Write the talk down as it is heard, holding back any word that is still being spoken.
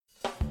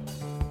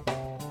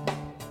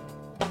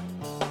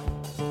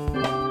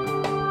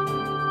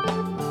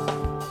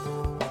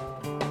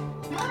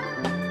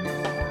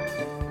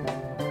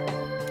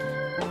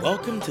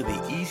Welcome to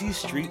the Easy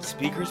Street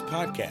Speakers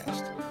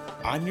Podcast.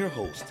 I'm your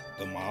host,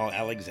 Gamal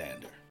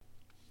Alexander.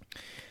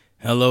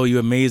 Hello, you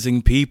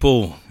amazing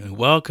people, and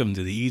welcome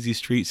to the Easy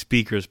Street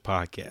Speakers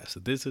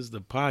Podcast. This is the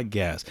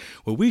podcast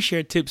where we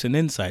share tips and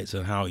insights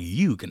on how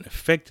you can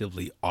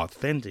effectively,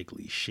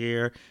 authentically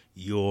share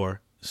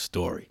your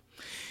story.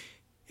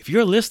 If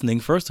you're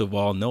listening, first of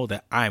all, know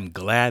that I'm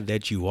glad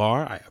that you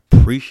are. I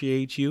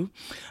appreciate you.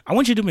 I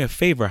want you to do me a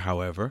favor,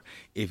 however.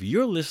 If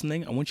you're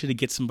listening, I want you to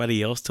get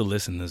somebody else to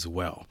listen as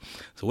well.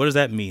 So what does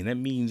that mean? That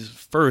means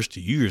first,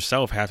 you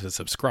yourself have to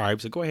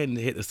subscribe. So go ahead and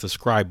hit the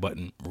subscribe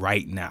button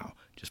right now.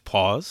 Just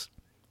pause,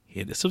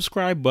 hit the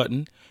subscribe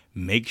button.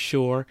 Make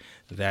sure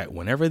that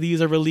whenever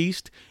these are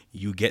released,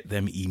 you get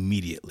them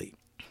immediately.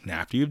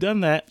 Now, after you've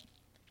done that,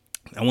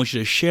 I want you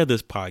to share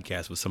this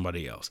podcast with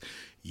somebody else.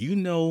 You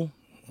know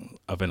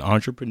of an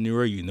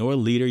entrepreneur, you know a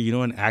leader, you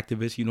know an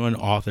activist, you know an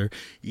author,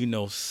 you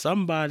know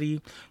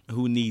somebody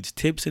who needs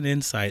tips and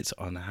insights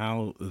on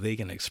how they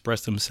can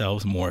express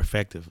themselves more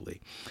effectively.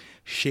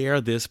 Share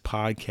this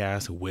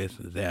podcast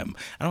with them.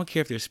 I don't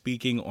care if they're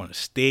speaking on a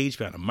stage,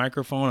 behind a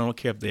microphone. I don't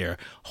care if they're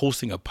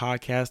hosting a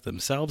podcast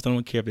themselves. I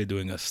don't care if they're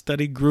doing a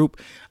study group.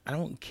 I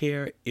don't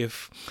care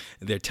if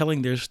they're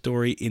telling their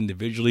story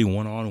individually,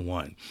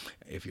 one-on-one.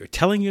 If you're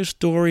telling your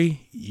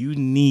story, you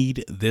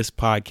need this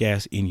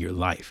podcast in your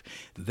life.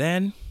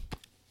 Then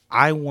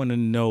I want to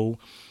know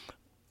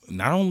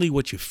not only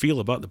what you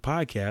feel about the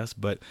podcast,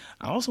 but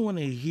I also want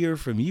to hear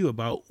from you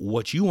about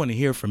what you want to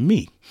hear from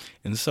me.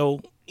 And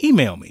so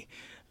email me,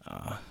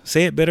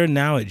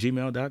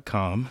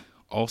 sayitbetternow@gmail.com.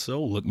 Also,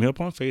 look me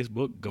up on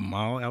Facebook,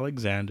 Gamal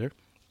Alexander.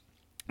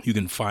 You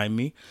can find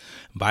me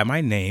by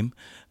my name.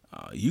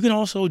 You can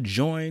also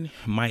join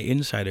my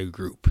insider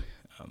group,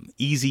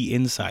 Easy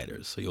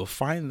Insiders. So you'll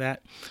find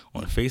that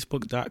on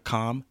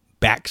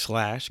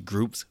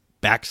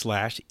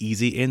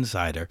facebook.com/groups/Easy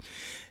Insider.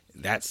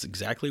 That's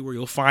exactly where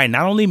you'll find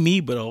not only me,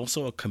 but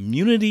also a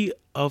community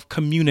of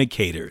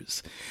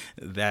communicators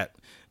that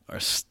are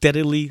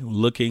steadily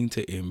looking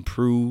to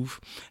improve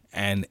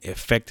and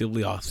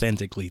effectively,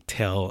 authentically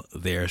tell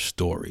their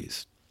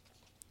stories.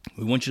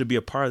 We want you to be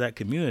a part of that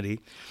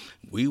community.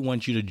 We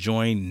want you to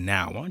join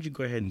now. Why don't you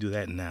go ahead and do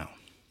that now?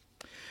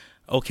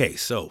 Okay,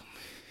 so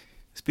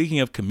speaking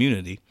of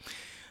community,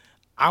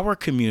 our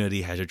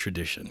community has a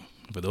tradition.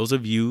 For those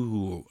of you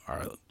who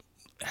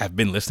have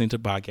been listening to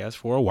podcasts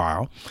for a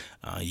while,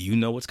 you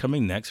know what's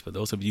coming next. For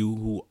those of you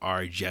who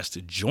are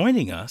just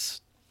joining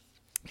us,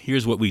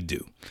 here's what we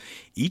do.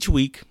 Each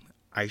week,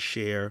 I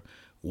share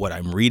what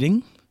I'm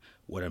reading,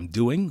 what I'm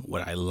doing,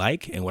 what I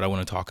like, and what I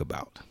want to talk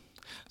about.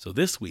 So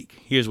this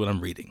week, here's what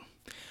I'm reading.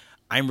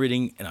 I'm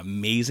reading an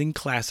amazing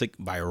classic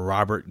by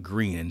Robert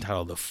Greene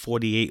entitled The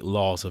 48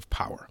 Laws of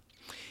Power.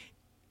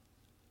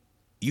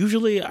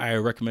 Usually, I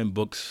recommend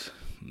books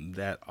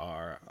that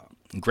are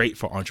great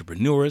for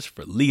entrepreneurs,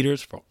 for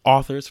leaders, for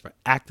authors, for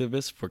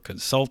activists, for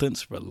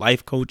consultants, for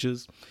life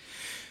coaches.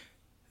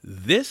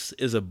 This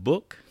is a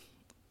book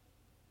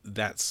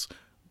that's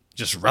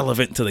just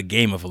relevant to the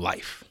game of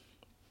life.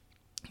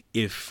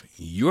 If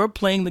you're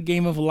playing the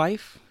game of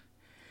life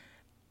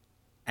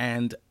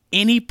and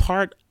any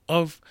part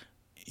of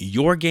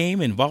your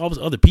game involves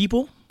other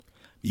people,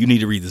 you need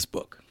to read this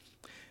book.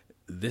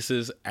 This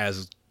is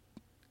as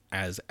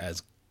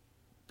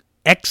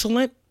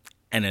excellent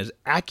and as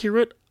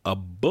accurate a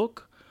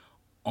book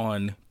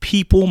on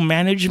people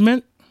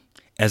management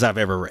as I've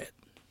ever read.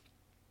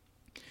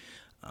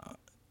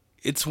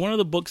 It's one of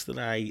the books that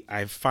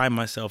I find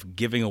myself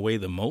giving away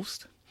the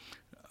most,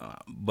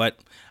 but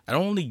I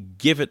don't only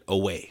give it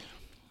away.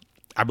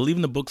 I believe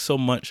in the book so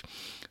much.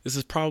 This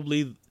is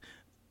probably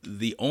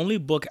the only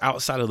book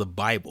outside of the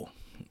Bible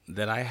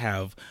that I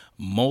have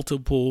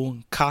multiple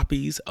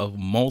copies of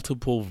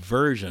multiple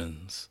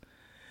versions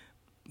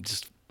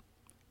just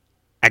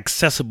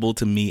accessible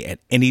to me at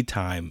any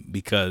time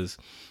because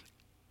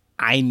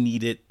I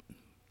need it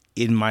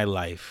in my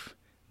life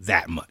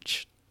that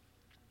much.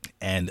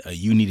 And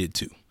you need it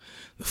too.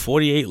 The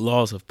 48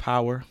 Laws of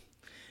Power,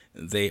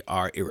 they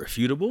are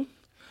irrefutable,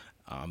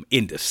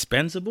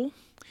 indispensable.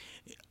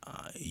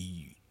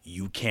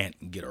 You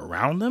can't get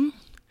around them,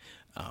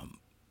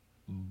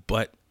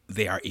 but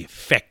they are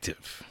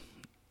effective.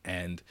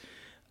 And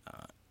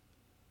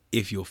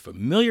if you'll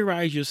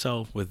familiarize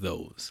yourself with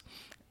those,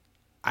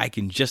 I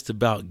can just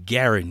about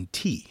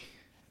guarantee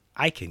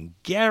that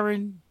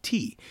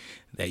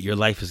your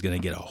life is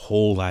going to get a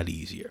whole lot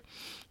easier.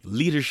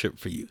 Leadership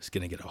for you is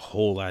going to get a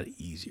whole lot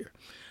easier.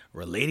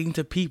 Relating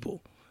to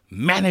people,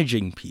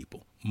 managing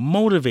people,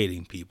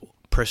 motivating people,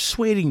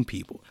 persuading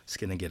people, it's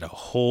going to get a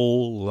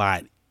whole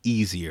lot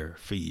easier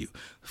for you.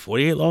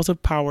 48 Laws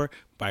of Power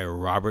by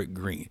Robert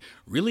Greene.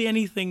 Really,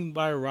 anything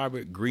by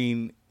Robert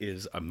Greene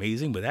is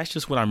amazing, but that's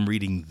just what I'm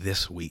reading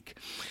this week.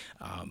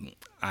 I'm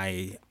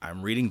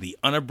reading the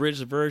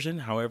unabridged version.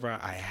 However,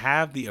 I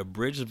have the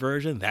abridged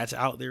version. That's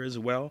out there as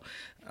well.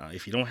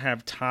 If you don't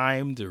have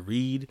time to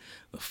read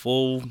the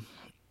full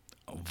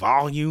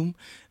volume,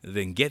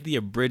 then get the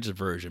abridged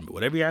version. But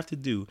whatever you have to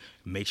do,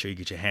 make sure you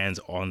get your hands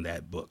on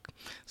that book.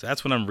 So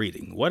that's what I'm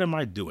reading. What am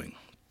I doing?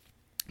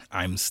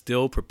 I'm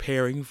still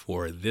preparing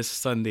for this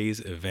Sunday's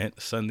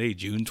event, Sunday,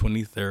 June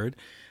 23rd,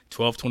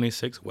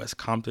 1226 West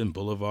Compton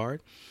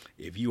Boulevard.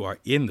 If you are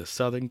in the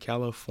Southern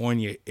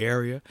California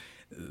area,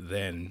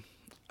 then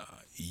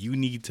you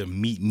need to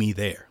meet me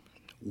there.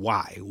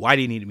 Why? Why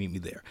do you need to meet me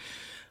there?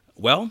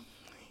 Well,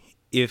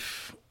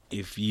 if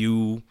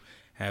you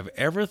have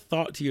ever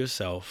thought to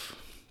yourself,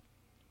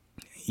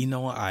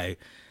 I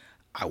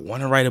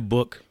want to write a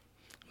book,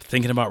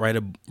 thinking about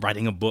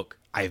writing a book.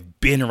 I've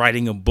been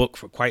writing a book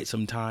for quite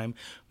some time,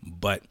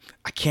 but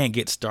I can't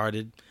get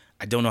started.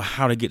 I don't know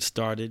how to get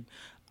started.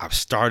 I've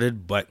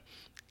started, but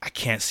I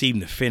can't seem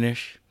to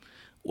finish.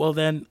 Well,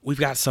 then we've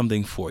got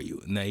something for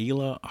you.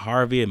 Naila,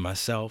 Harvey, and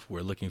myself,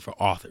 we're looking for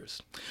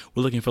authors.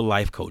 We're looking for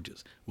life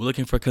coaches. We're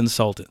looking for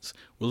consultants.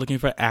 We're looking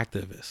for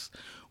activists.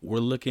 We're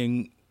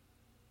looking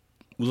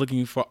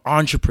for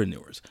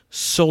entrepreneurs,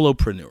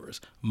 solopreneurs,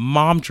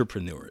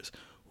 momtrepreneurs.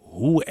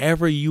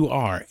 Whoever you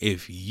are,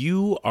 if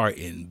you are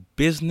in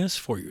business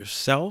for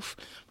yourself,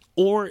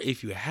 or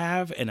if you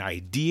have an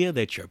idea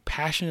that you're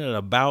passionate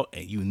about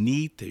and you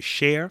need to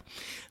share,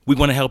 we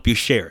want to help you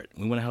share it.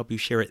 We want to help you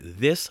share it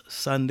this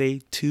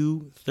Sunday,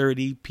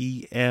 2:30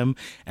 p.m.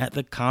 at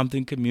the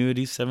Compton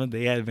Community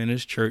Seventh-day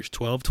Adventist Church,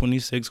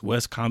 1226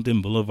 West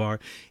Compton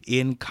Boulevard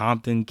in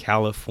Compton,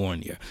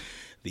 California.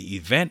 The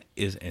event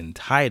is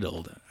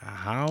entitled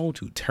How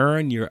to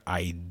Turn Your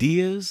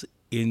Ideas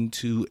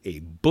into a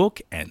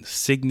Book and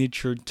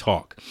Signature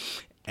Talk.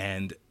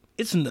 And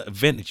it's an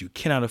event that you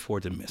cannot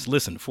afford to miss.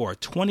 Listen, for a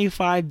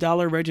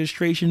 $25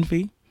 registration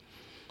fee,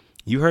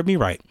 you heard me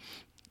right.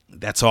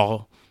 That's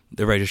all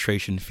the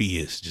registration fee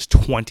is, just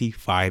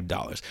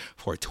 $25.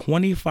 For a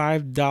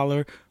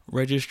 $25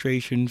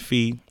 registration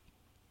fee,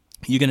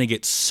 you're going to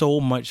get so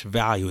much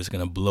value, it's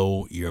going to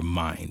blow your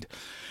mind.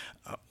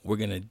 We're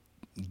going to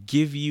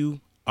give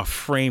you a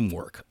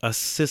framework, a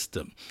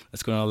system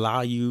that's going to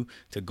allow you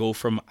to go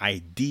from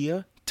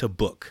idea to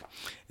book.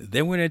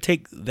 Then we're going to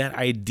take that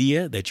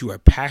idea that you are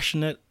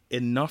passionate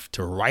enough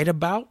to write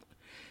about,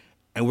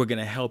 and we're going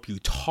to help you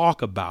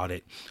talk about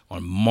it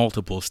on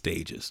multiple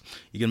stages.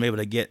 You're going to be able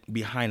to get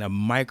behind a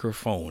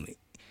microphone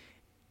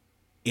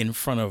in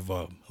front of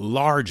a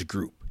large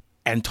group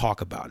and talk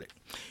about it.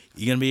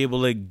 You're going to be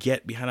able to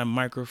get behind a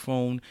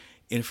microphone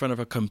in front of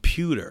a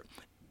computer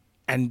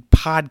and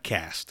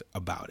podcast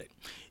about it.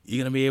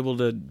 You're going to be able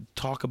to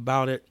talk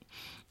about it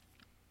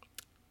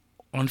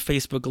on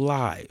Facebook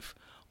Live,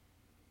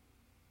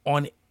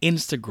 on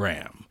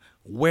Instagram,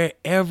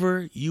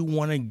 wherever you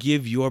want to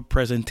give your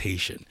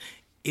presentation,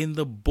 in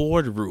the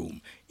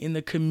boardroom, in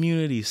the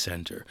community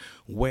center,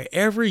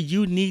 wherever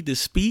you need to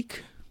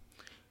speak,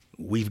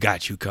 we've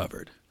got you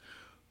covered.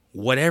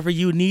 Whatever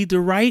you need to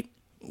write,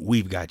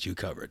 we've got you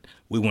covered.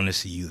 We want to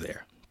see you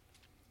there.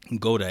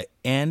 Go to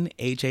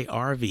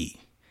NHARV.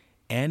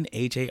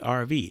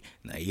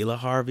 Naila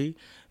Harvey,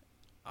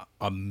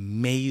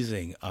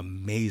 amazing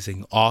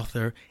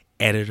author,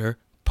 editor,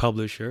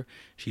 publisher.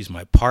 She's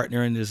my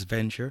partner in this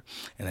venture,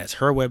 and that's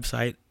her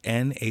website,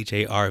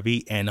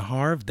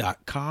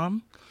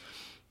 nharvnharv.com.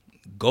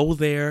 Go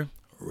there,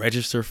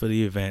 register for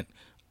the event.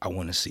 I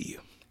want to see you.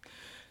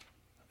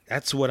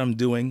 That's what I'm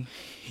doing.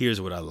 Here's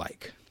what I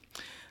like.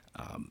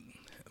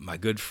 My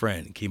good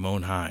friend,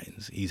 Kimon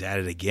Hines, he's at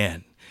it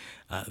again.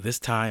 This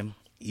time,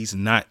 he's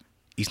not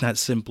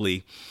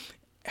simply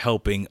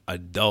helping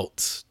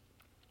adults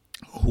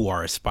who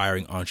are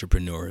aspiring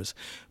entrepreneurs,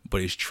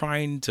 but he's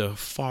trying to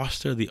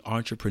foster the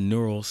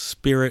entrepreneurial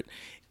spirit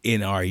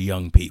in our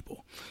young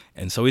people.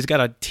 And so he's got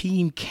a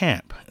teen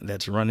camp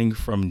that's running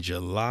from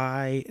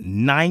July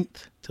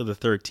 9th to the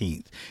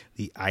 13th,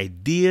 the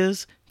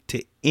Ideas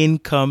to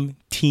Income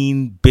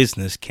Teen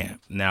Business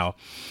Camp. Now,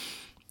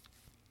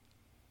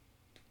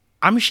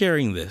 I'm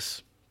sharing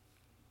this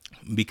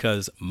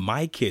because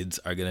my kids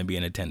are going to be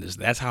in attendance.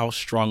 That's how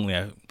strongly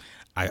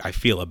I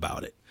feel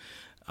about it.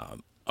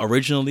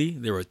 Originally,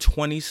 there were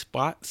 20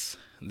 spots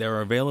that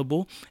are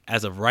available.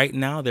 As of right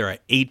now, there are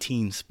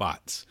 18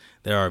 spots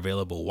that are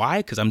available. Why?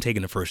 Because I'm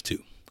taking the first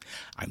two.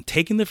 I'm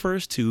taking the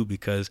first two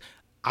because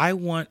I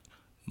want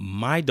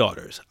my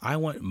daughters, I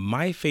want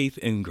my faith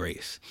in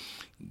grace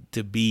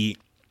to be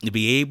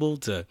able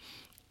to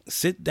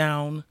sit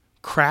down,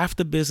 craft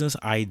a business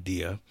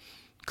idea,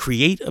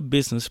 create a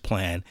business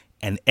plan,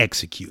 and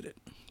execute it.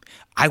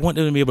 I want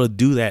them to be able to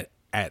do that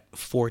at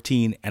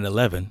 14 and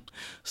 11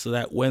 so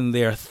that when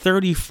they're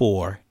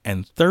 34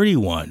 and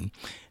 31,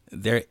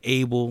 they're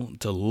able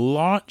to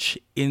launch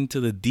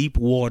into the deep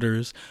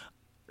waters,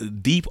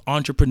 deep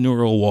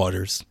entrepreneurial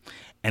waters,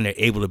 and they're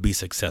able to be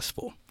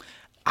successful.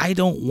 I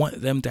don't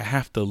want them to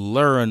have to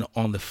learn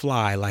on the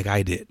fly like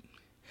I did.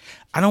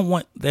 I don't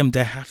want them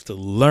to have to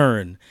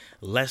learn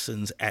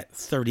lessons at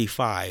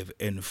 35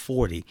 and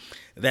 40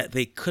 that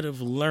they could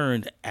have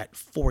learned at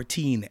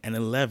 14 and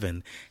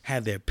 11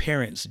 had their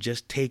parents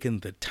just taken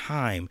the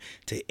time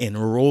to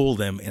enroll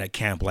them in a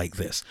camp like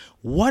this.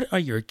 What are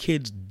your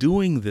kids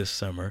doing this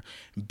summer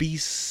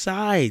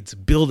besides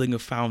building a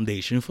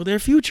foundation for their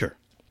future?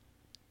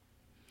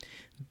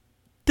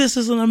 This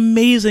is an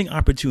amazing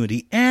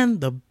opportunity,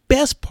 and the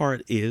best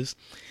part is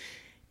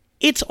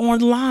It's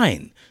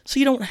online. So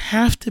you don't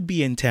have to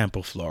be in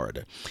Tampa,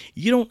 Florida.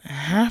 You don't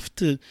have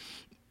to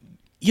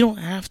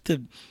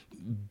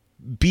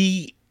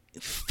be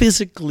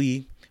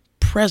physically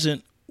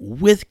present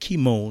with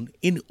Kimon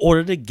in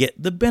order to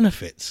get the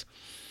benefits.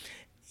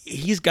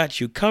 He's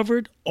got you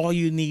covered. All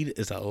you need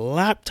is a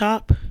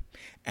laptop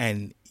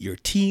and your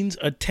teen's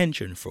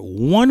attention for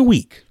 1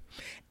 week,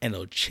 and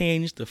it'll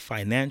change the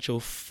financial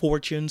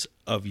fortunes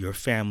of your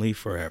family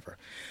forever.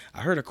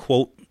 I heard a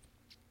quote,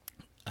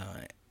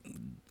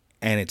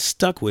 and it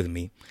stuck with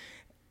me.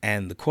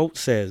 And the quote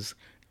says,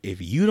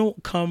 if you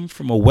don't come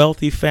from a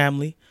wealthy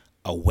family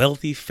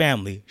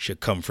should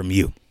come from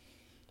you.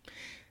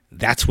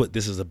 That's what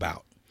this is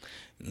about.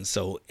 And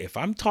so if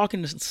I'm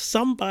talking to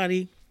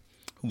somebody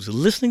who's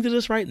listening to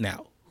this right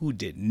now, who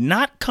did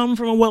not come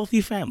from a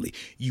wealthy family,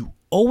 you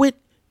owe it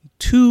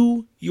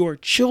to your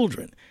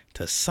children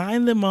to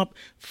sign them up.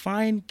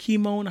 Find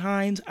Kimon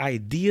Hines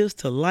Ideas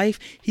to Life.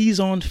 He's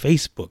on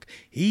Facebook.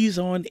 He's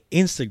on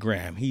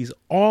Instagram. He's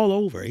all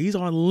over. He's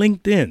on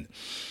LinkedIn.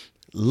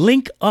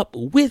 Link up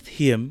with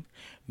him.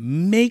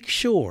 Make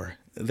sure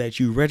that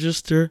you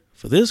register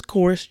for this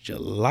course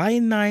July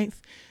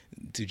 9th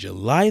to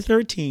July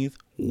 13th,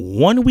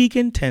 1 week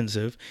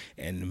intensive,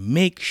 and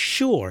make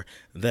sure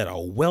that a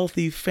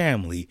wealthy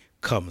family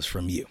comes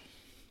from you.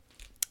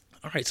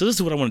 All right, so this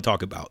is what I want to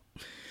talk about.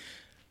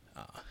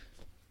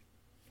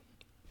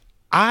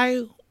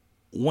 I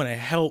want to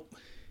help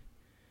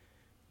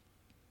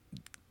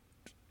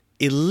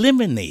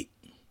eliminate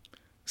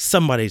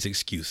somebody's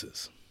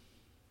excuses.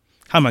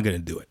 How am I going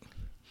to do it?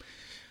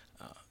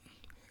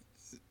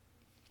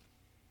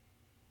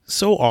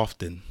 So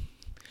often,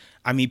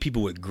 I meet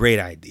people with great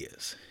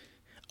ideas,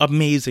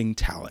 amazing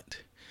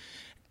talent.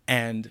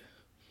 And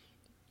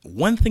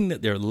one thing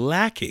that they're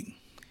lacking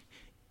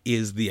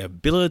is the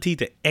ability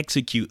to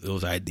execute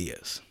those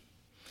ideas.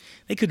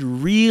 They could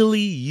really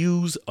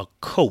use a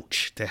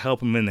coach to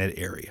help them in that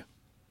area.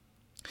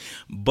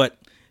 But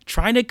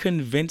trying to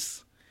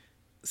convince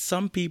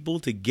some people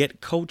to get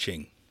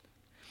coaching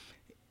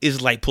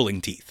is like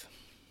pulling teeth.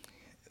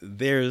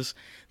 There's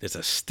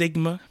a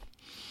stigma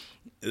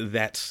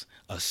that's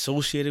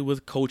associated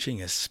with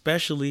coaching,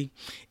 especially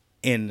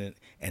in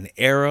an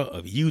era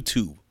of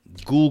YouTube,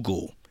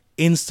 Google,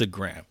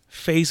 Instagram,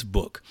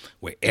 Facebook,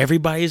 where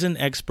everybody is an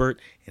expert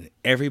and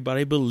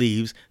everybody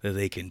believes that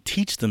they can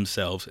teach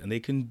themselves and they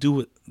can do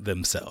it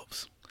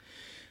themselves.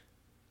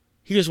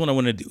 Here's what I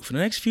want to do. For the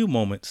next few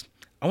moments,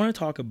 I want to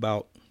talk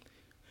about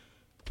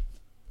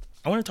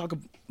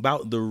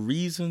the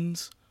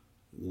reasons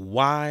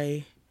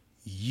why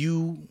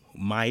you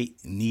might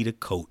need a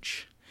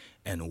coach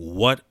and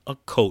what a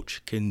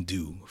coach can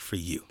do for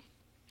you.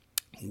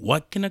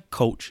 What can a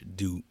coach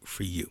do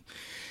for you?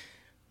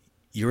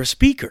 You're a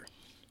speaker.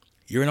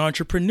 You're an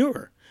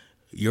entrepreneur.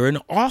 You're an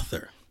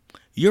author.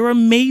 You're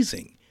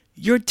amazing.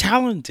 You're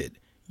talented.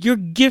 You're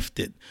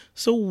gifted.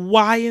 So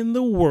why in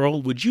the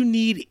world would you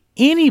need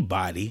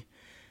anybody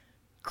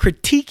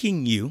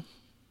critiquing you,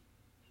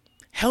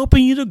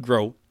 helping you to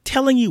grow,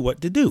 telling you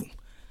what to do?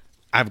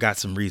 I've got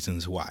some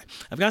reasons why.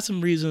 I've got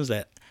some reasons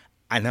that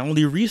I not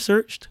only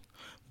researched,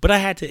 but I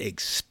had to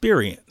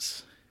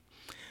experience.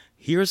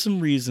 Here are some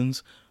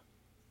reasons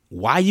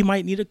why you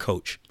might need a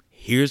coach.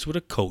 Here's what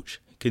a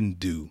coach can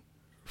do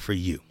for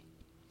you.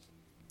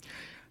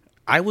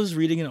 I was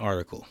reading an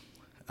article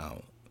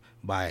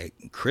by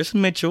Chris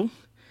Mitchell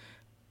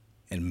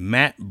and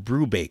Matt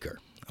Brubaker.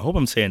 I hope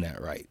I'm saying that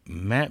right.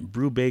 Matt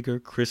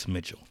Brubaker, Chris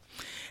Mitchell.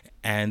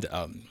 And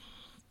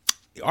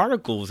the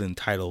article is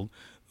entitled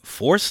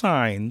 4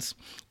 Signs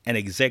an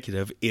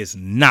Executive is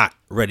Not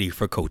Ready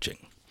for Coaching.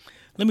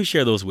 Let me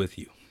share those with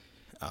you.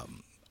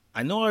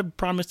 I know I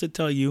promised to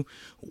tell you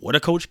what a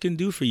coach can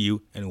do for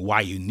you and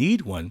why you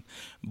need one,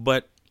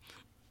 but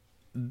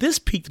this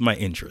piqued my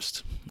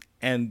interest.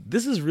 And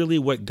this is really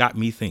what got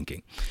me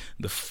thinking.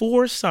 The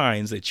 4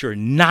 signs that you're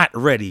not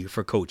ready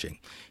for coaching.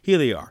 Here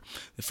they are.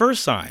 The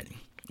first sign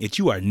that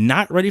you are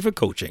not ready for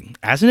coaching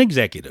as an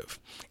executive,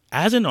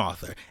 as an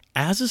author,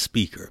 as a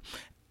speaker,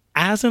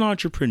 as an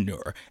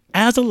entrepreneur,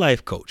 as a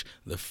life coach.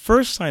 The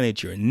first sign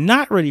that you're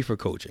not ready for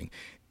coaching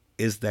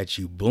is that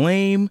you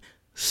blame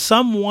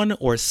someone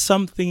or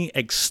something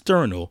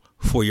external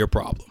for your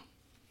problem.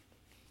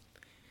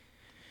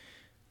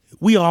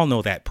 We all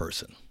know that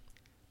person.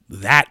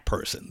 That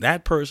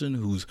person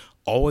who's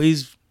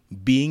always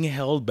being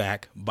held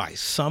back by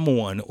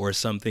someone or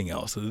something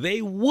else.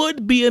 They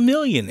would be a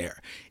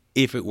millionaire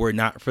if it were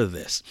not for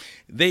this.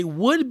 They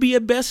would be a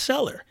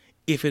bestseller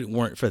if it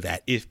weren't for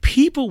that. If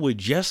people would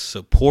just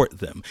support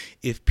them,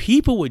 if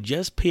people would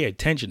just pay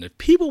attention, if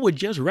people would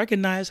just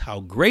recognize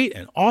how great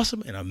and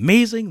awesome and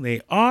amazing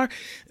they are,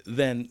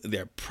 then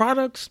their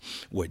products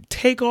would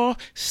take off,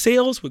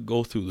 sales would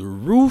go through the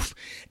roof,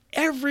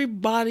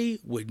 everybody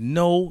would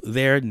know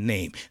their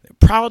name.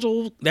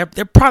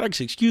 Their products,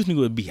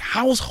 would be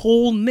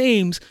household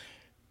names,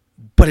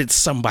 but it's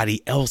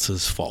somebody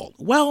else's fault.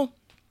 Well,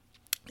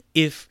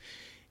 if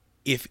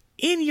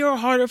in your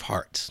heart of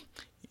hearts,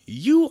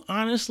 you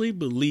honestly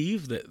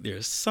believe that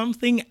there's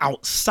something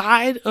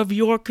outside of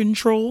your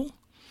control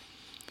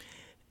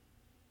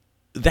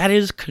that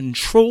is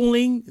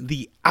controlling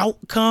the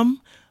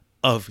outcome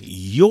of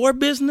your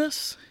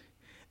business,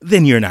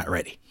 then you're not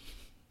ready.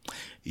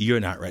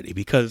 You're not ready,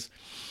 because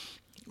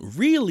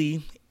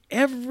really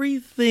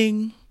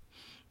everything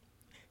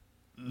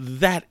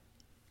that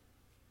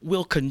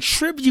will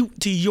contribute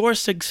to your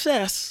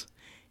success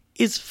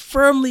is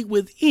firmly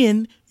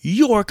within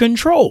your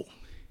control.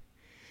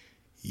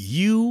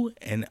 You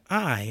and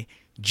I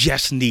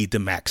just need to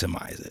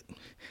maximize it.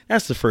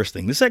 That's the first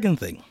thing. The second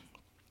thing,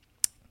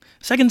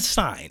 second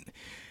sign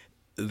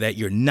that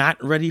you're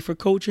not ready for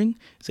coaching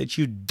is that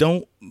you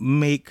don't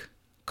make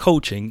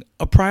coaching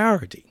a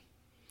priority.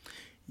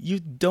 You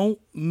don't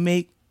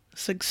make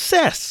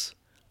success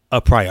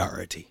a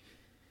priority.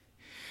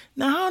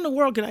 Now, how in the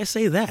world can I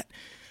say that?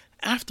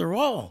 After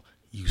all,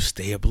 you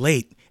stay up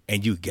late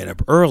and you get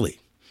up early.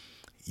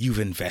 You've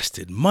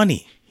invested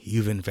money.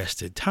 You've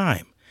invested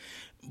time.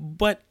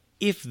 But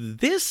if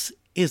this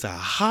is a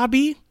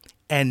hobby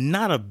and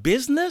not a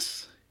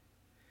business,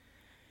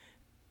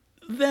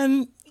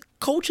 then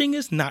coaching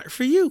is not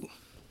for you.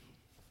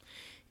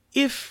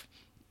 If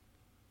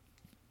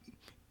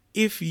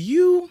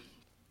you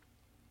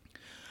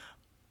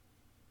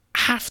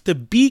have to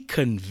be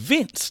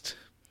convinced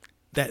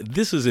that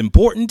this is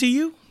important to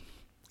you,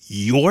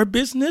 your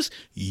business,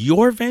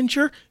 your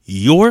venture,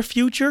 your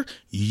future,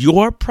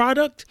 your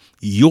product,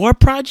 your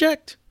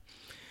project,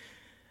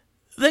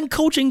 then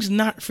coaching's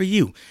not for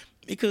you.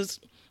 Because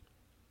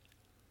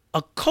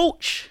a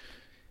coach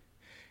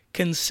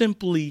can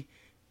simply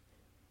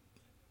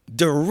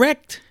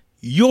direct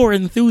your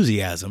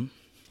enthusiasm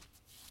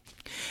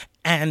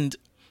and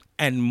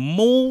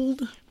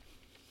mold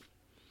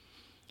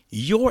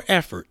your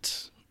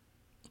efforts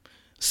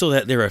so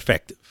that they're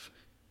effective.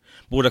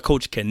 But what a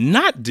coach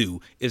cannot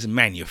do is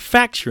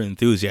manufacture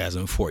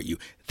enthusiasm for you.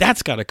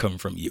 That's got to come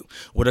from you.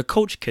 What a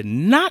coach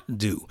cannot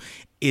do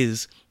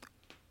is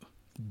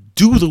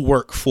do the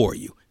work for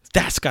you.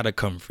 That's got to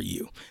come from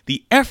you.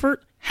 The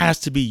effort has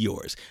to be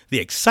yours. The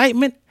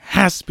excitement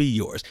has to be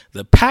yours.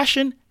 The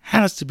passion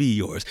has to be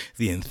yours.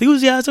 The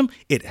enthusiasm,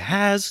 it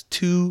has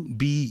to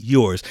be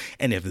yours.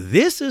 And if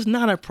this is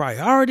not a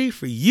priority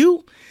for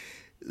you,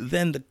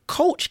 then the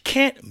coach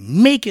can't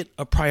make it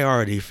a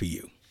priority for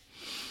you.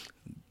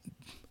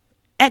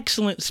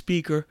 Excellent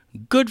speaker,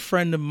 good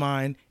friend of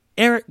mine,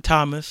 Eric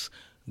Thomas.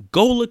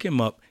 Go look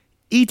him up.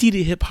 E.T.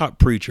 the Hip Hop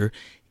Preacher.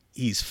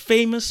 He's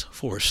famous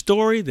for a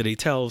story that he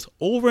tells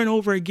over and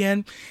over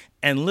again.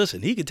 And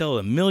listen, he could tell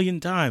it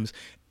 1,000,000 times.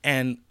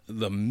 And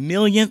the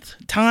 1,000,000th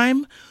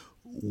time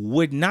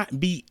would not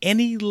be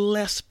any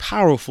less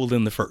powerful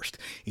than the first.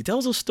 He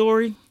tells a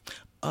story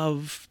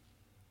of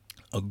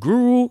a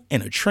guru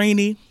and a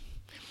trainee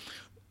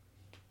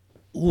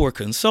who are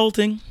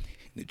consulting.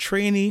 The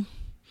trainee,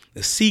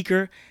 the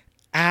seeker,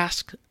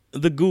 asked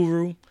the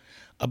guru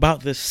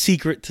about the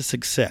secret to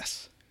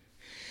success.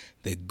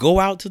 They go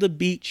out to the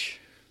beach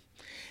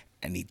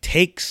and he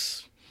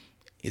takes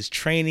his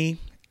trainee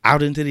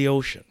out into the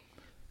ocean.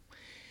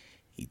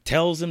 He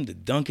tells him to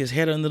dunk his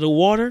head under the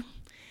water,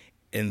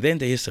 and then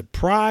to his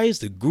surprise,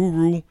 the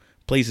guru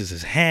places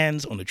his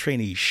hands on the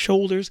trainee's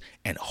shoulders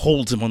and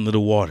holds him under the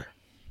water.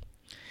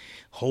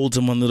 Holds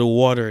him under the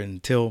water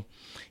until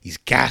he's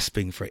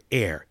gasping for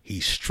air.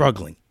 He's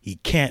struggling. He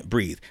can't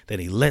breathe. Then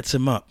he lets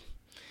him up.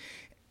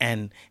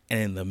 And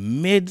in the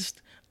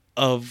midst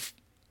of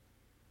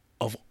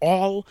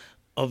all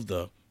of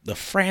the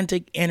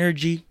frantic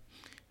energy,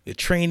 the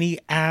trainee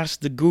asks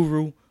the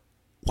guru,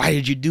 "Why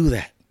did you do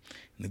that?"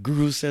 And the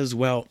guru says,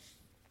 "Well,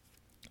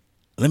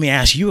 let me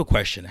ask you a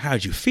question. How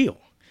did you feel?"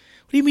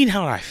 "What do you mean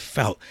how I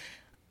felt?"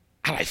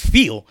 "How I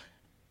feel?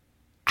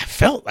 I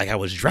felt like I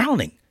was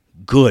drowning."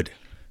 "Good.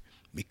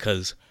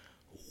 Because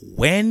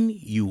when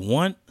you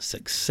want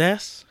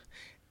success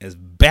as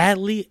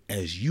badly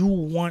as you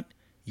want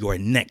your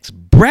next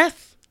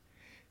breath,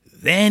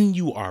 then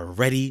you are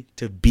ready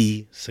to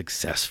be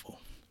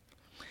successful.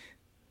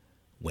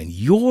 When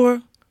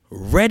you're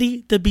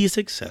ready to be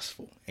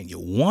successful and you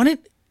want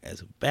it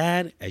as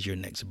bad as your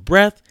next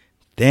breath,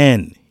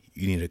 then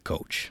you need a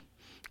coach,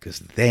 because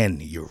then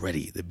you're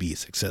ready to be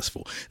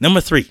successful. Number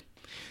 3,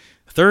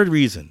 third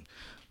reason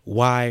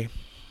why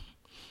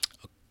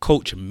a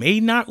coach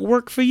may not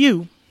work for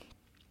you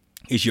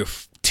is you're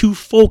too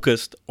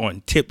focused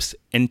on tips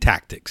and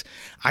tactics.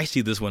 I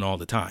see this one all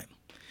the time.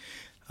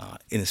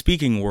 In the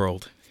speaking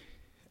world,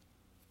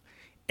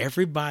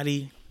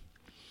 everybody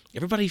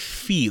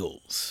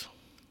feels,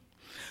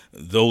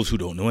 those who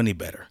don't know any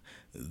better,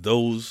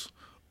 those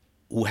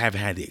who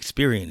haven't had the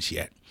experience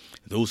yet,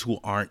 those who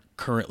aren't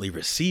currently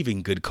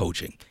receiving good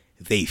coaching,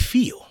 they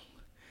feel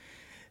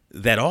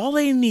that all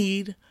they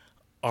need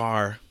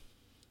are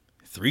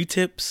 3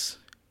 tips,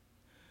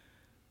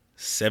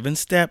 7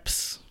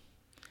 steps,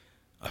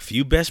 a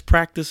few best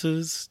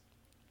practices,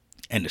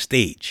 and a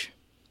stage.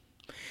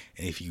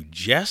 And if you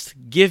just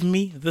give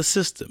me the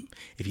system,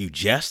 if you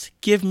just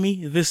give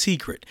me the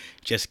secret,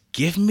 just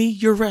give me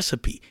your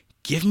recipe,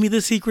 give me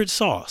the secret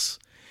sauce,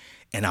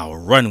 and I'll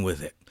run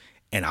with it,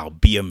 and I'll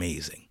be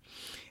amazing.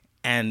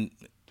 And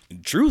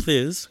truth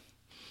is,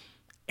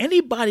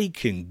 anybody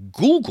can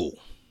Google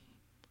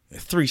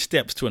 3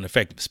 steps to an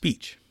effective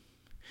speech.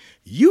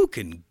 You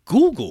can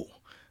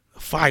Google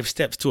 5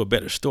 steps to a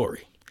better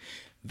story.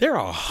 There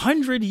are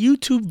 100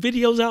 YouTube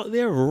videos out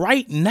there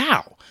right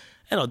now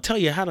that'll tell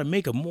you how to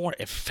make a more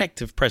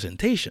effective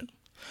presentation.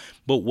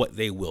 But what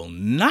they will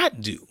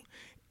not do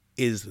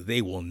is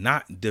they will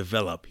not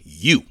develop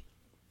you.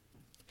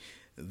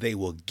 They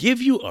will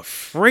give you a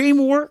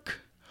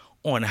framework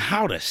on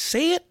how to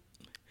say it,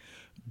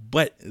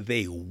 but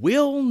they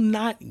will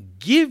not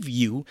give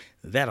you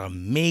that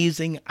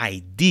amazing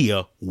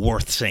idea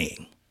worth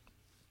saying.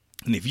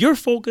 And if you're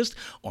focused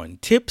on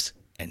tips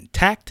and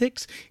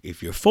tactics,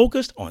 if you're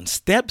focused on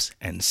steps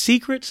and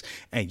secrets,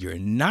 and you're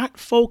not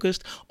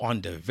focused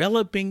on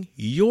developing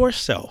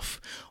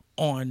yourself,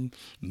 on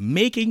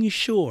making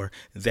sure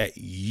that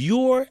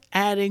you're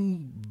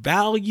adding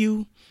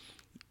value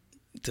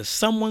to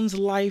someone's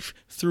life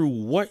through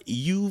what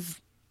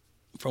you've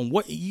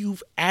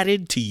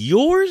added to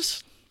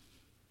yours,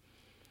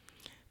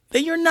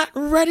 then you're not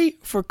ready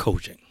for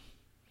coaching.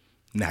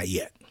 Not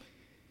yet.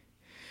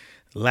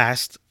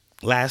 Last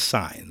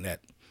sign that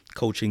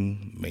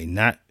coaching may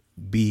not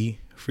be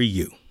for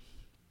you.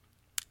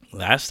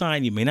 Last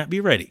sign you may not be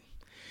ready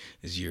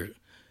is you're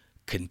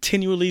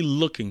continually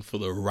looking for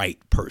the right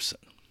person.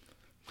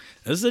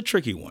 This is a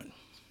tricky one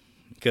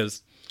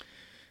because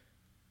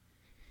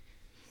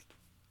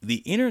the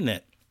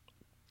internet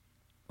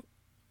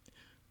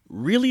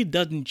really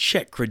doesn't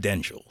check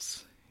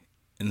credentials.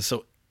 And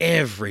so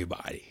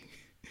everybody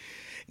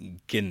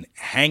can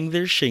hang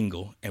their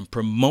shingle and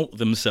promote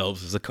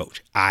themselves as a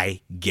coach.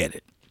 I get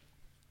it.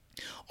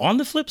 On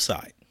the flip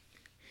side,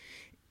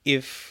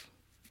 if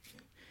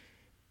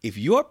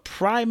your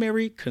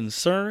primary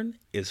concern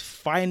is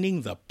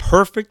finding the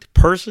perfect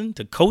person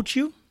to coach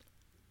you,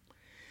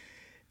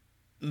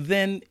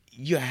 then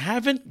you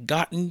haven't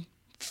gotten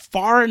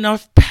far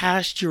enough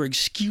past your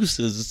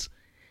excuses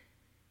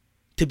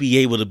to be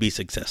able to be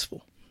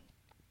successful.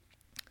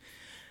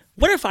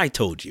 What if I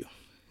told you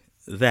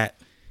that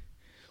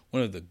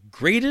one of the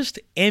greatest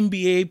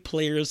NBA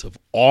players of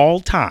all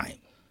time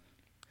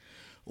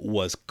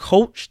was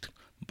coached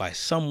by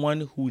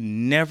someone who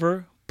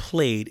never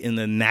played in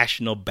the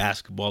National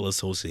Basketball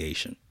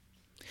Association?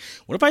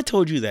 What if I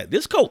told you that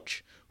this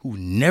coach, who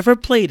never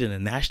played in the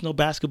National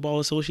Basketball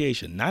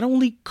Association, not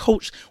only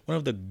coached one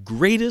of the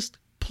greatest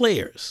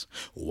players,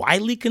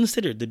 widely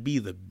considered to be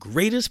the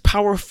greatest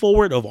power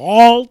forward of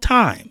all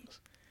times,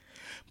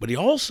 but he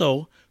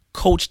also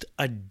coached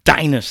a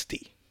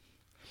dynasty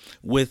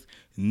with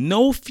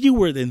no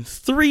fewer than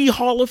 3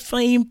 Hall of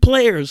Fame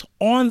players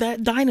on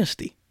that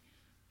dynasty?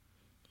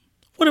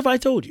 What if I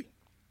told you?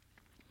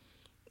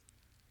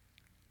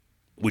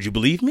 Would you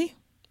believe me?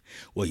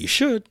 Well, you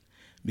should,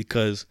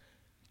 because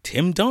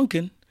Tim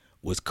Duncan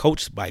was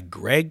coached by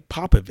Greg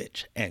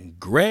Popovich, and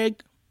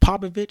Greg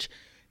Popovich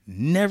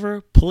never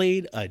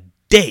played a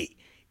day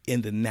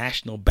in the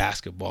National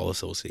Basketball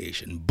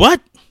Association.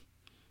 But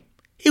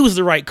he was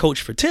the right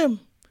coach for Tim.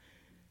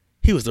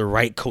 He was the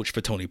right coach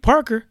for Tony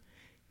Parker.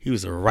 He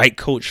was the right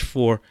coach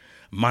for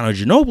Manu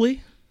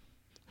Ginobili.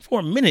 For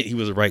a minute, he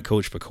was the right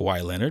coach for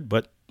Kawhi Leonard,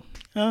 but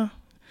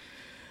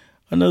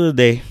another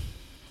day.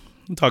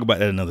 We'll talk about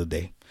that another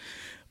day.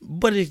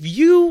 But if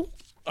you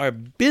are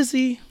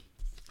busy,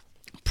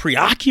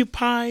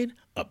 preoccupied,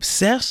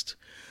 obsessed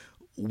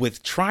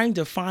with trying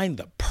to find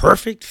the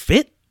perfect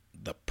fit,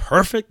 the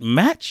perfect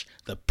match,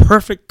 the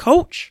perfect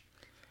coach,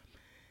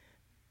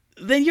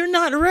 then you're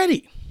not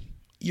ready.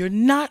 You're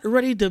not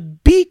ready to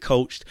be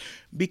coached,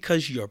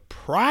 because your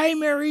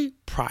primary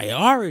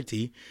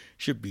priority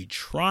should be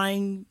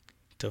trying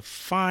to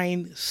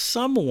find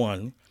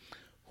someone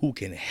who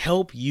can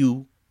help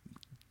you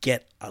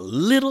get a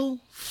little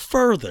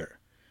further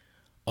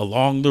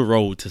along the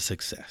road to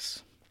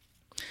success.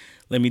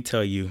 Let me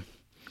tell you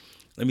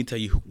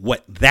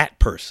what that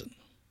person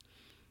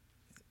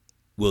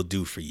will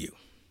do for you.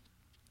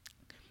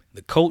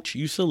 The coach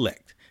you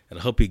select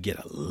that'll help you get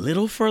a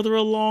little further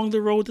along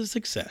the road to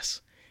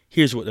success.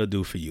 Here's what they'll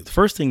do for you. The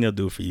first thing they'll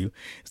do for you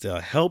is they'll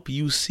help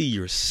you see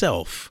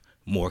yourself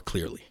more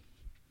clearly.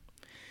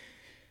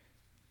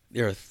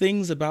 There are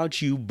things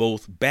about you,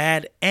 both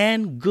bad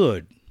and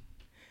good,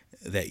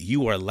 that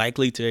you are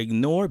likely to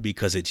ignore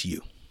because it's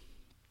you.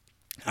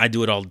 I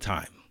do it all the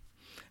time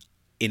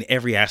in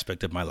every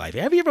aspect of my life.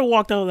 Have you ever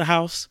walked out of the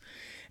house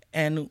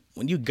and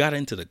when you got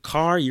into the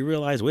car, you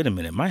realize, wait a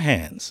minute, my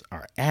hands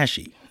are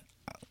ashy.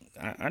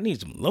 I need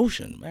some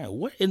lotion. Man,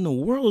 what in the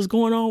world is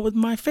going on with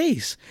my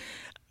face?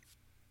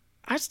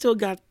 I've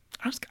got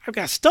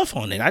stuff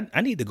on it.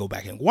 I need to go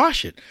back and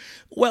wash it.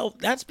 Well,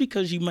 that's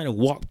because you might have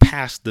walked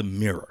past the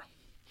mirror.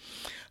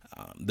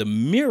 The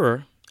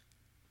mirror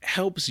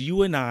helps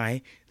you and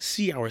I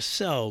see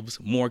ourselves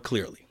more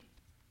clearly.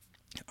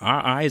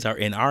 Our eyes are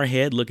in our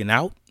head looking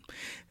out.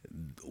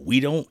 We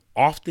don't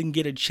often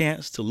get a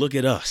chance to look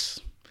at us.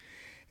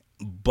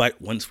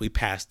 But once we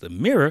pass the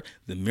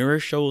mirror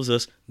shows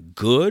us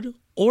good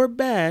or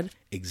bad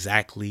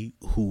exactly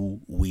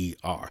who we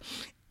are.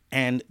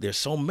 And there's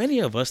so many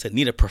of us that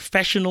need a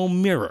professional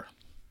mirror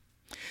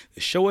to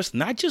show us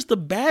not just the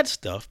bad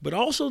stuff, but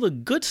also the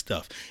good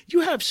stuff.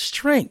 You have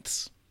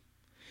strengths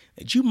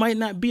that you might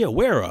not be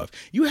aware of.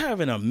 You have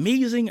an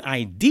amazing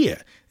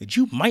idea that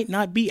you might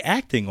not be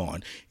acting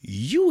on.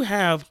 You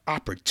have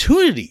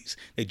opportunities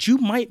that you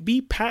might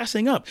be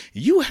passing up.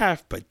 You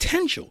have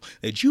potential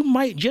that you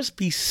might just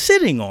be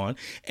sitting on,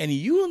 and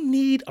you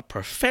need a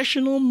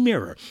professional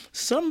mirror,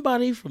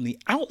 somebody from the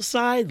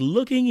outside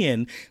looking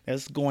in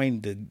that's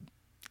going to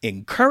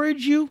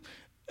encourage you,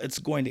 it's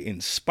going to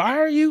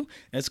inspire you,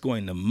 it's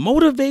going to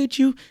motivate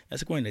you,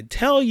 it's going to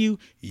tell you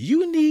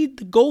you need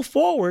to go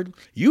forward,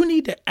 you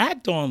need to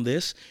act on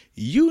this,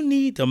 you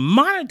need to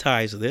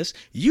monetize this,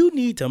 you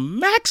need to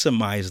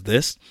maximize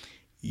this.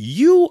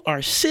 You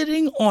are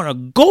sitting on a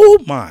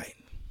gold mine.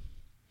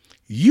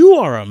 You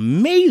are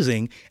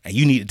amazing, and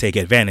you need to take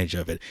advantage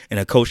of it, and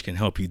a coach can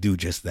help you do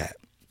just that.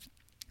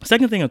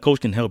 Second thing a coach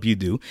can help you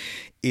do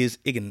is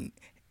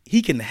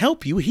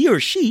he or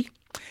she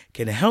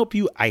can help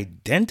you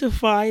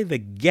identify the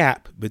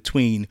gap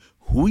between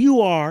who you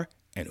are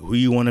and who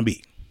you want to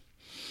be.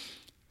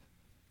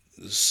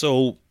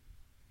 So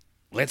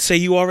let's say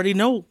you already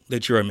know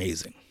that you're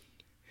amazing.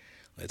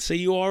 Let's say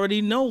you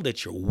already know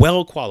that you're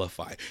well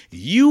qualified.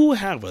 You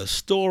have a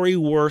story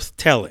worth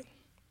telling,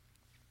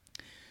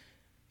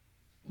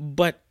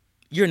 but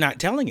you're not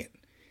telling it.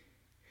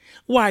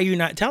 Why are you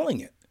not telling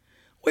it?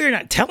 Well, you're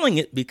not telling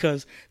it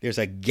because there's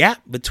a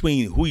gap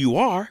between who you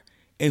are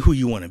and who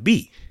you want to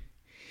be.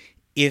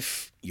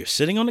 If you're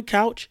sitting on the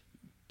couch,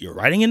 you're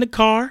riding in the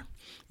car,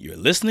 you're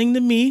listening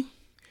to me,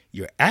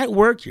 you're at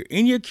work, you're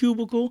in your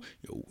cubicle,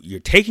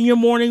 you're taking your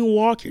morning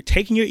walk, you're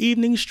taking your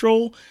evening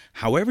stroll,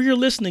 however you're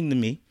listening to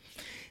me,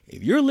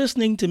 if you're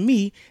listening to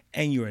me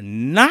and you're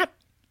not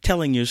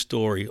telling your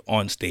story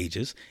on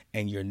stages,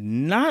 and you're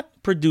not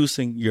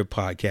producing your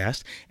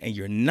podcast, and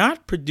you're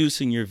not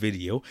producing your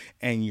video,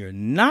 and you're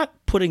not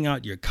putting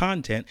out your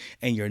content,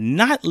 and you're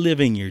not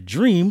living your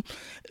dream,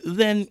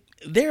 then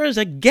there is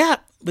a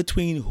gap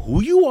between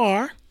who you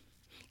are,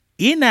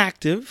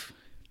 inactive,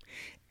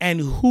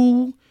 and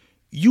who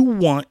you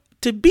want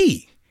to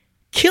be,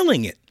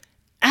 killing it,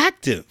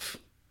 active,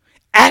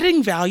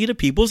 adding value to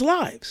people's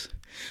lives.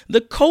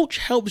 The coach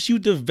helps you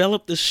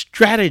develop the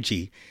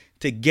strategy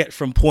to get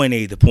from point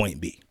A to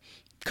point B,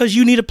 because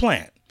you need a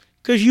plan,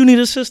 because you need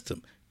a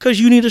system, because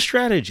you need a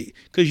strategy,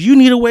 because you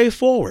need a way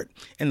forward.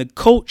 And the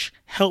coach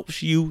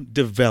helps you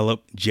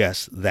develop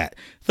just that.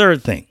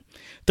 Third thing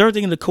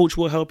the coach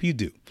will help you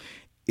do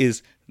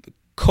is the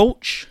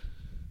coach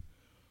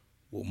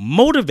will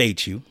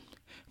motivate you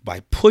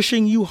by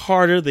pushing you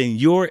harder than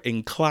you're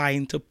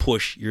inclined to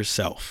push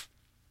yourself.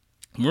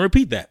 I'm going to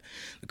repeat that.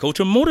 The coach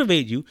will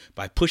motivate you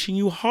by pushing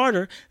you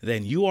harder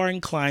than you are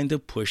inclined to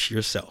push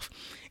yourself.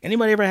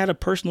 Anybody ever had a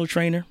personal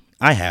trainer?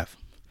 I have.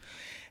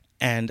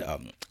 And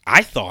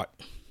I thought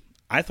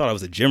I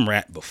was a gym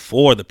rat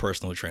before the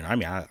personal trainer. I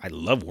mean, I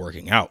love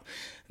working out.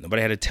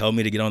 Nobody had to tell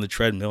me to get on the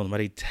treadmill.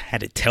 Nobody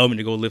had to tell me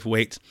to go lift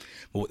weights.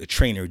 But what the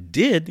trainer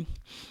did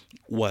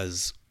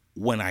was,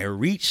 when I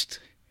reached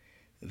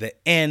the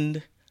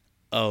end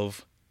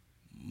of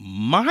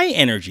my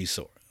energy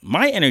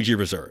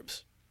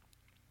reserves,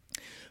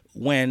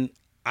 when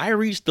I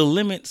reached the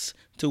limits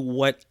to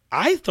what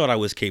I thought I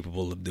was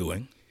capable of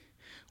doing,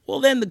 well,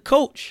 then the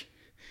coach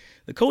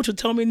would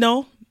tell me,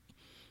 no,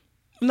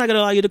 I'm not going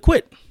to allow you to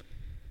quit.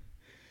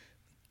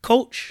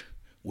 Coach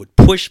would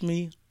push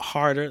me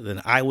harder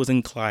than I was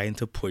inclined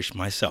to push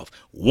myself.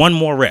 1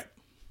 more rep,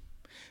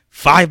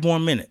 5 more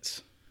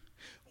minutes,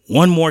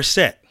 1 more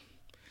set.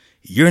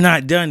 You're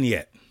not done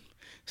yet.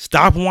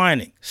 Stop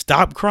whining.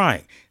 Stop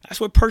crying. That's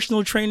what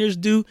personal trainers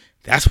do.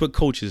 That's what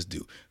coaches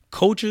do.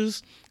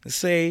 Coaches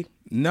say,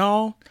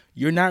 no,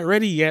 you're not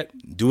ready yet.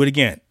 Do it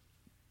again.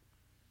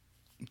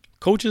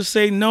 Coaches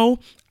say, no,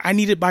 I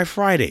need it by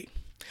Friday.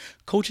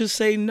 Coaches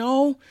say,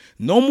 no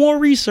more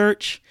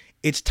research.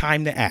 It's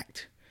time to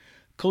act.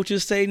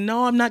 Coaches say,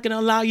 no, I'm not going to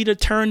allow you to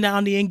turn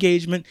down the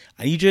engagement.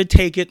 I need you to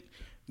take it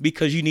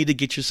because you need to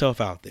get yourself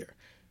out there.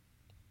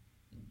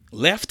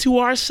 Left to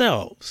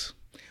ourselves,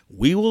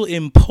 we will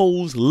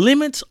impose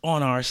limits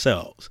on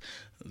ourselves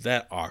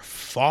that are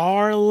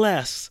far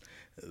less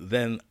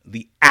than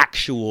the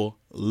actual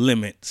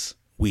limits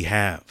we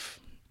have.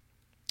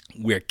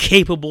 We're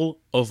capable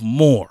of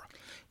more.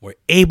 We're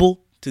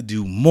able to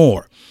do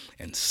more.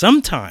 And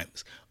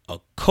sometimes a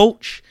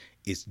coach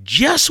is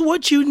just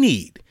what you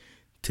need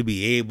to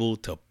be able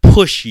to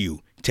push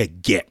you to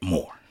get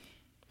more.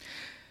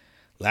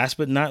 Last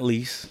but not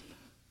least,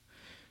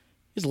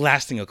 is the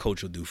last thing a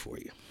coach will do for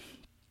you.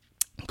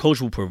 A coach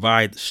will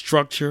provide the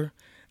structure,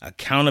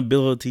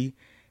 accountability,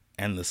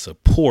 and the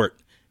support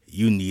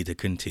you need to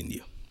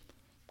continue.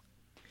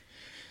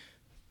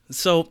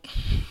 So,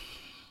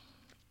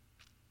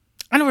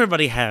 I know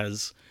everybody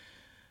has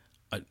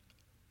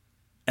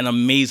an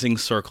amazing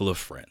circle of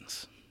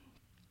friends.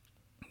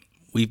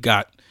 We've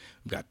got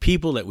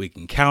people that we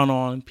can count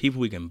on, people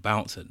we can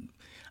bounce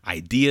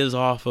ideas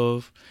off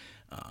of.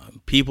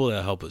 people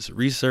that help us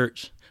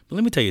research. But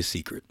let me tell you a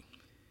secret.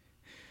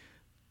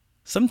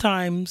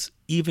 Sometimes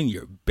even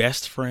your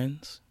best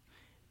friends,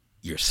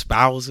 your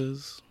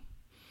spouses,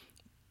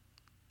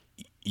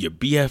 your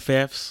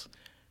BFFs,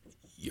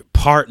 your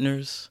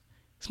partners,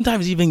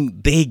 sometimes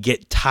even they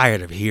get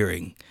tired of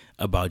hearing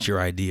about your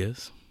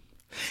ideas.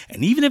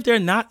 And even if they're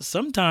not,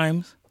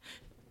 sometimes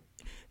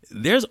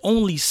there's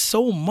only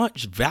so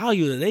much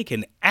value that they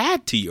can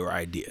add to your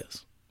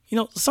ideas.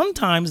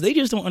 Sometimes they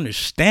just don't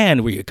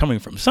understand where you're coming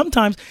from.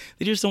 Sometimes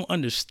they just don't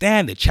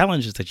understand the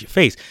challenges that you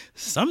face.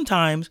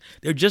 Sometimes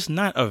they're just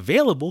not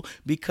available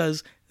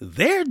because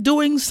they're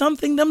doing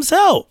something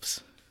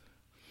themselves.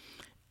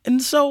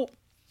 And so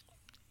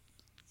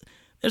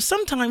there's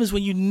sometimes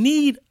when you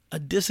need a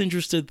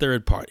disinterested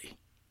third party,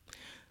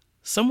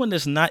 someone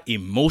that's not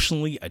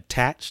emotionally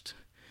attached,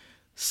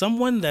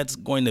 someone that's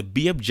going to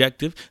be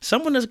objective,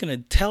 someone that's going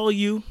to tell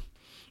you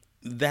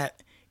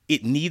that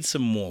it needs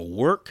some more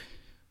work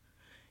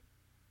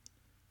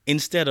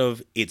instead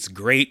of it's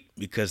great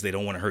because they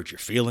don't want to hurt your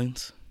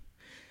feelings.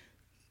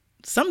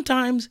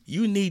 Sometimes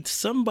you need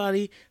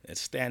somebody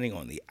that's standing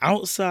on the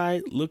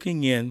outside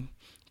looking in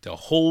to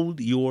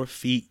hold your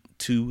feet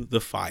to the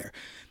fire.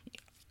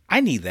 I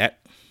need that.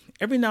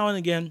 Every now and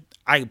again,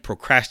 I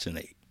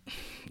procrastinate.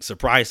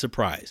 Surprise,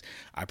 surprise.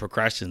 I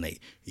procrastinate.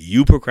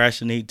 You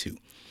procrastinate too.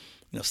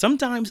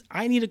 Sometimes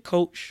I need a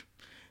coach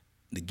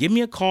to give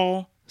me a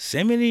call,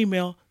 send me an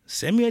email,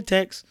 send me a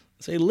text,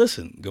 say,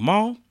 listen,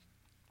 Gamal,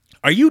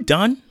 are you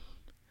done?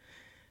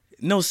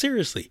 No,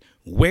 seriously,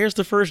 where's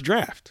the first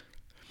draft?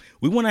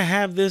 We want to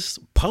have this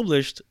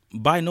published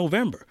by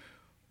November.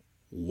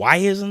 Why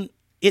isn't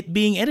it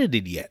being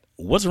edited yet?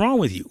 What's wrong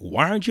with you?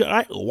 Why aren't you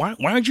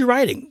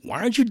writing?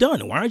 Why aren't you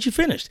done? Why aren't you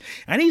finished?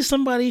 I need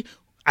somebody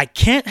I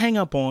can't hang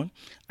up on.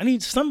 I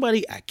need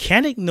somebody I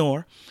can't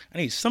ignore. I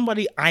need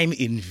somebody I'm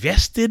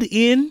invested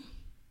in,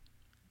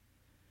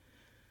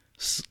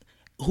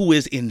 who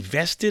is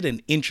invested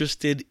and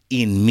interested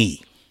in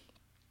me.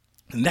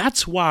 And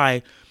that's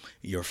why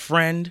your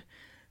friend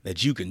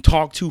that you can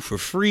talk to for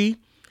free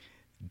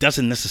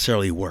doesn't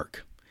necessarily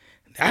work.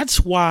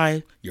 That's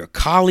why your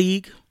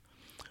colleague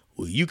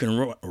who you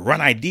can run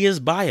ideas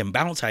by and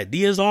bounce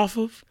ideas off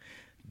of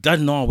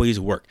doesn't always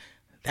work.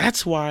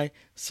 That's why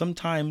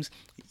sometimes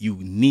you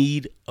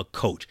need a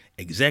coach.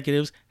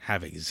 Executives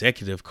have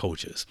executive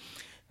coaches.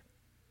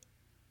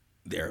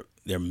 There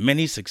are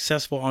many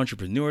successful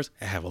entrepreneurs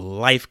that have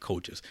life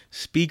coaches.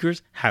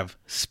 Speakers have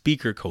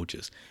speaker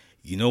coaches.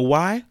 You know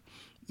why?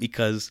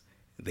 Because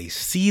they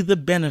see the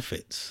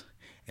benefits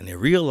and they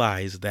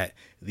realize that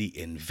the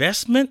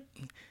investment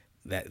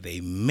that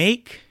they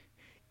make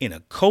in a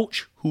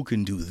coach who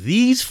can do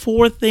these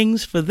 4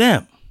 things for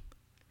them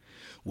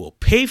will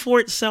pay for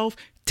itself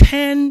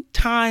 10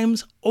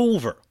 times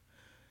over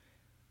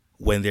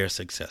when they're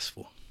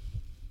successful.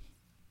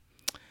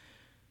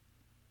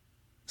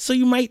 So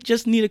you might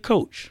just need a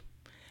coach.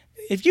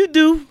 If you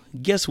do,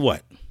 guess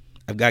what?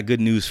 I've got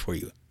good news for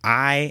you.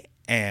 I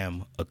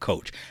am a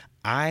coach.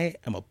 I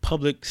am a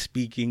public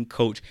speaking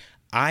coach.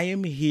 I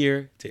am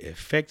here to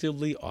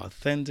effectively,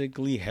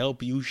 authentically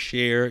help you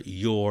share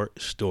your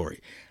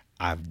story.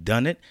 I've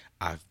done it.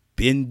 I've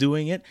been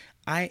doing it.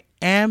 I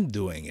am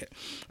doing it.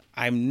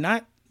 I'm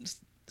not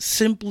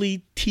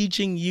simply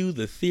teaching you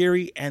the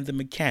theory and the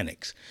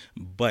mechanics,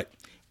 but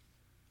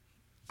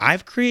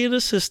I've created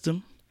a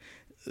system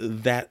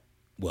that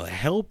will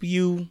help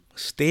you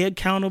stay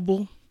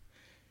accountable,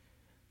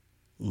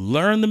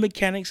 learn the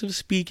mechanics of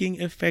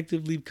speaking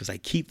effectively because I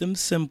keep them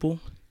simple,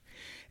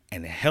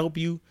 and help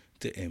you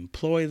to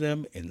employ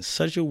them in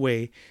such a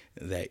way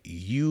that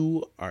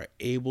you are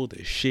able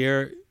to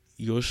share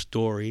your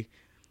story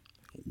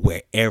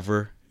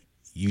wherever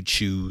you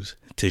choose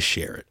to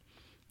share it.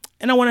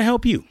 And I want to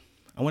help you.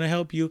 I want to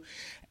help you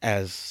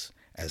as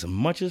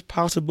much as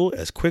possible,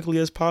 as quickly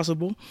as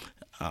possible.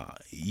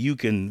 You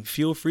can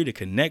feel free to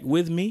connect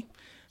with me.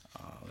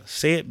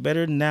 Say it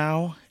better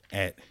now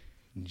at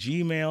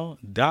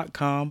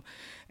gmail.com.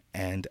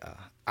 And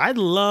I'd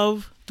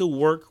love to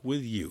work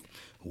with you.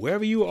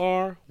 Wherever you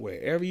are,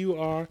 wherever you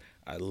are,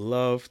 I'd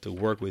love to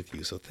work with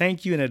you. So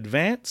thank you in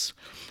advance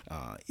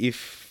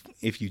if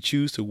you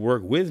choose to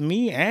work with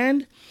me.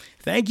 And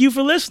thank you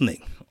for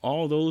listening,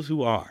 all those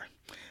who are.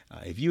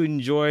 If you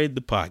enjoyed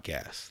the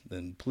podcast,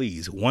 then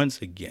please,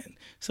 once again,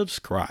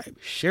 subscribe,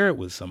 share it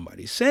with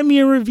somebody, send me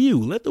a review,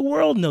 let the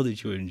world know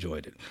that you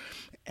enjoyed it.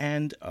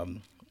 And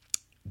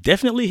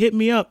definitely hit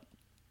me up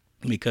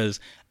because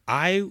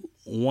I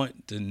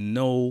want to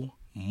know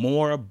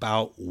more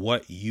about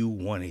what you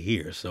want to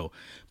hear. So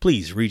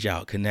please reach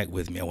out, connect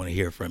with me. I want to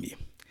hear from you.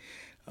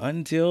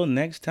 Until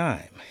next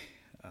time,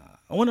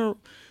 I want to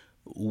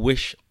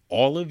wish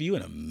all of you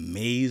an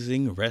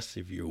amazing rest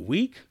of your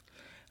week.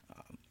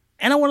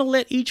 And I want to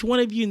let each one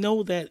of you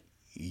know that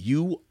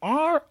you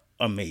are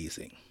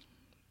amazing.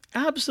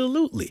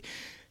 Absolutely.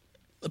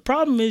 The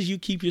problem is you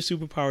keep your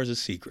superpowers a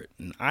secret,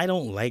 and I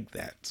don't like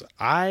that. So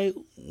I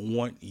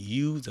want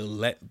you to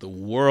let the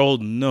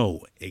world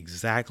know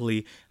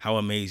exactly how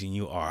amazing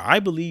you are. I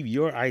believe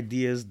your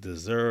ideas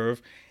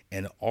deserve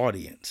an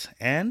audience.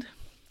 And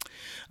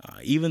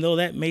even though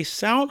that may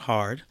sound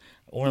hard,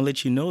 I want to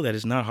let you know that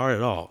it's not hard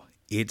at all.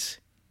 It's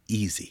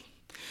easy.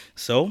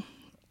 So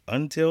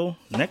until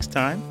next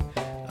time,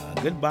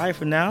 goodbye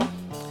for now,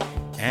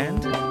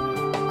 and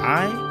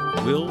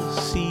I will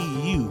see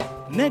you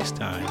next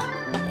time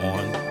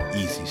on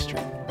Easy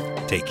Street.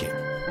 Take care.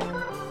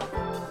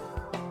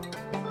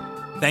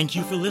 Thank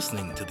you for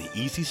listening to the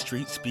Easy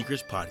Street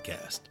Speakers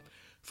Podcast.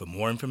 For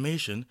more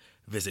information,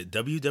 visit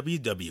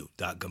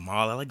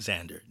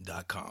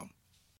www.GamalAlexander.com.